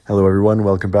Hello everyone,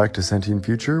 welcome back to Sentient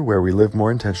Future, where we live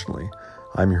more intentionally.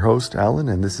 I'm your host, Alan,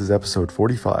 and this is episode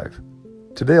 45.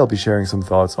 Today I'll be sharing some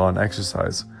thoughts on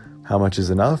exercise. How much is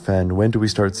enough, and when do we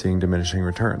start seeing diminishing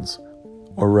returns?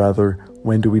 Or rather,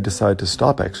 when do we decide to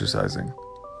stop exercising?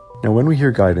 Now, when we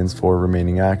hear guidance for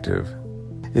remaining active,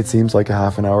 it seems like a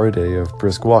half an hour a day of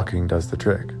brisk walking does the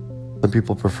trick. Some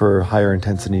people prefer higher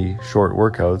intensity, short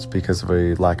workouts because of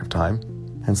a lack of time,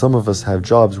 and some of us have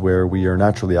jobs where we are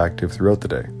naturally active throughout the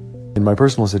day. In my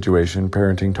personal situation,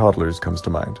 parenting toddlers comes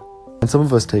to mind. And some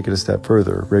of us take it a step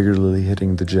further, regularly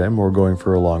hitting the gym or going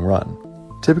for a long run.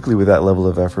 Typically with that level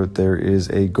of effort, there is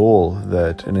a goal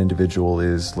that an individual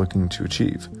is looking to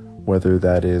achieve, whether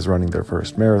that is running their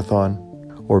first marathon,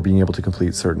 or being able to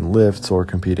complete certain lifts, or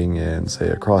competing in, say,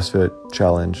 a CrossFit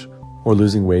challenge, or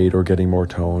losing weight, or getting more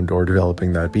toned, or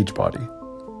developing that beach body.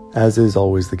 As is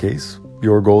always the case,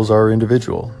 your goals are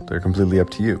individual. They're completely up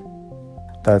to you.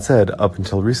 That said, up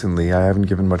until recently, I haven't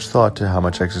given much thought to how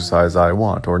much exercise I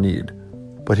want or need.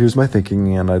 But here's my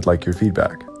thinking, and I'd like your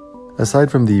feedback.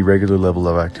 Aside from the regular level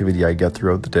of activity I get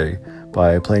throughout the day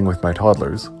by playing with my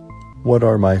toddlers, what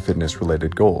are my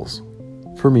fitness-related goals?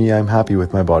 For me, I'm happy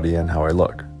with my body and how I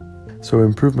look. So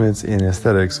improvements in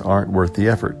aesthetics aren't worth the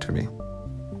effort to me.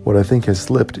 What I think has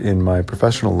slipped in my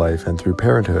professional life and through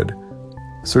parenthood,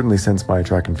 certainly since my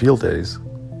track and field days,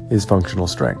 is functional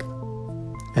strength.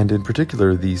 And in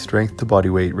particular, the strength to body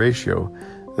weight ratio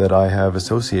that I have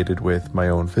associated with my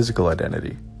own physical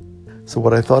identity. So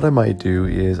what I thought I might do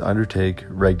is undertake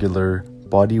regular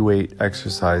body weight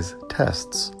exercise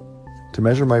tests to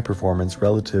measure my performance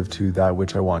relative to that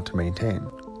which I want to maintain.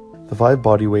 The 5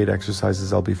 body weight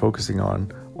exercises I'll be focusing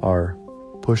on are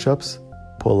push-ups,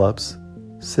 pull-ups,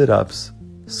 sit-ups,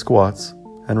 squats,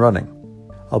 and running.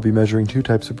 I'll be measuring 2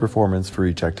 types of performance for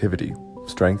each activity,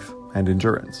 strength and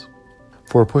endurance.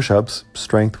 For push-ups,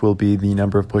 strength will be the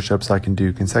number of push-ups I can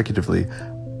do consecutively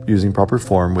using proper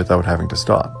form without having to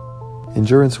stop.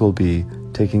 Endurance will be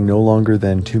taking no longer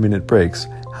than 2-minute breaks.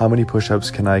 How many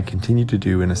push-ups can I continue to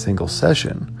do in a single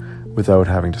session without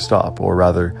having to stop, or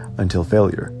rather, until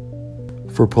failure?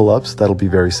 For pull-ups, that'll be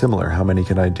very similar. How many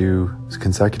can I do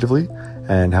consecutively,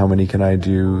 and how many can I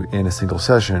do in a single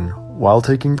session while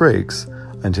taking breaks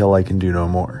until I can do no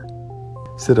more?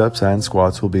 Sit-ups and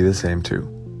squats will be the same too.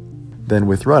 Then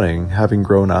with running, having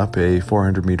grown up a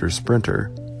 400-meter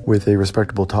sprinter with a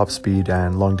respectable top speed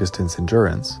and long-distance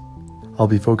endurance, I'll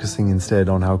be focusing instead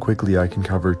on how quickly I can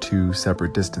cover 2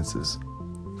 separate distances.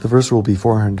 The first will be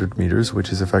 400 meters,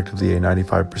 which is effectively a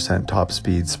 95% top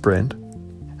speed sprint,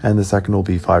 and the second will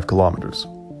be 5 kilometers.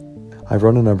 I've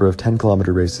run a number of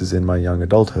 10-kilometer races in my young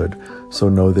adulthood, so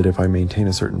know that if I maintain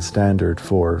a certain standard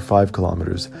for 5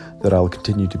 kilometers, that I'll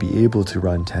continue to be able to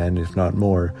run 10, if not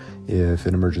more, if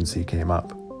an emergency came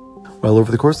up. Well, over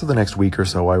the course of the next week or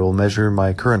so, I will measure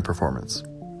my current performance.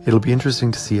 It'll be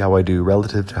interesting to see how I do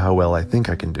relative to how well I think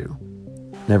I can do.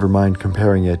 Never mind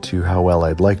comparing it to how well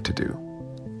I'd like to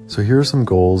do. So here are some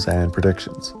goals and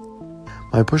predictions.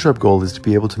 My push-up goal is to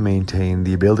be able to maintain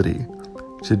the ability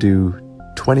to do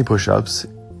 20 push-ups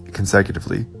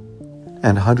consecutively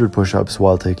and 100 push-ups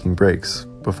while taking breaks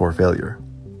before failure.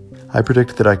 I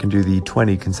predict that I can do the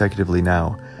 20 consecutively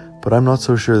now, but I'm not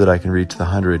so sure that I can reach the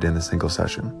 100 in a single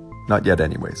session. Not yet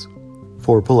anyways.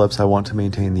 For pull-ups, I want to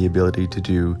maintain the ability to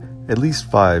do at least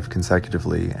 5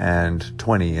 consecutively and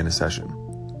 20 in a session.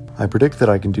 I predict that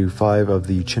I can do 5 of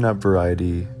the chin-up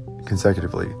variety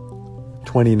consecutively.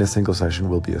 20 in a single session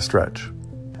will be a stretch.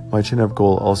 My chin-up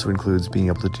goal also includes being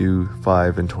able to do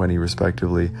 5 and 20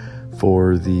 respectively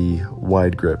for the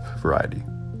wide grip variety.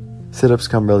 Sit-ups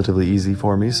come relatively easy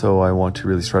for me, so I want to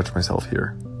really stretch myself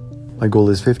here. My goal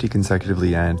is 50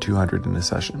 consecutively and 200 in a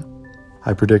session.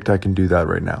 I predict I can do that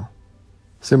right now.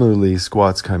 Similarly,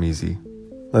 squats come easy.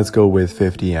 Let's go with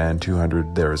 50 and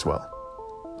 200 there as well.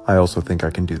 I also think I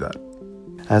can do that.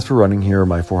 As for running, here are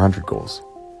my 400 goals.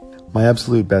 My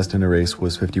absolute best in a race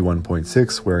was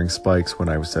 51.6 wearing spikes when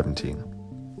I was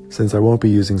 17. Since I won't be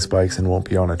using spikes and won't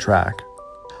be on a track,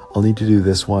 I'll need to do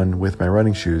this one with my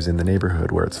running shoes in the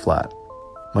neighborhood where it's flat.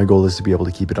 My goal is to be able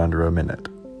to keep it under a minute.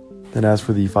 Then as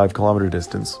for the 5 kilometer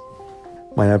distance,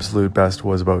 my absolute best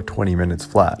was about 20 minutes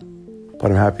flat, but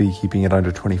I'm happy keeping it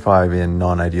under 25 in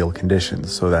non-ideal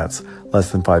conditions, so that's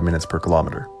less than 5 minutes per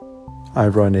kilometer.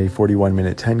 I've run a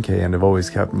 41-minute 10K and have always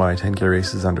kept my 10K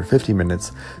races under 50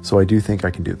 minutes, so I do think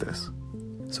I can do this.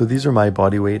 So these are my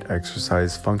bodyweight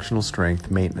exercise functional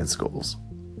strength maintenance goals.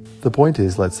 The point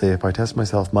is, let's say if I test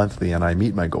myself monthly and I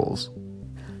meet my goals,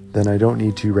 then I don't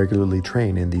need to regularly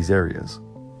train in these areas,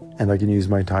 and I can use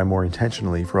my time more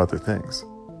intentionally for other things.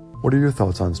 What are your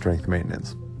thoughts on strength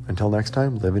maintenance? Until next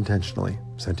time, live intentionally.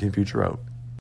 Sentient Future out.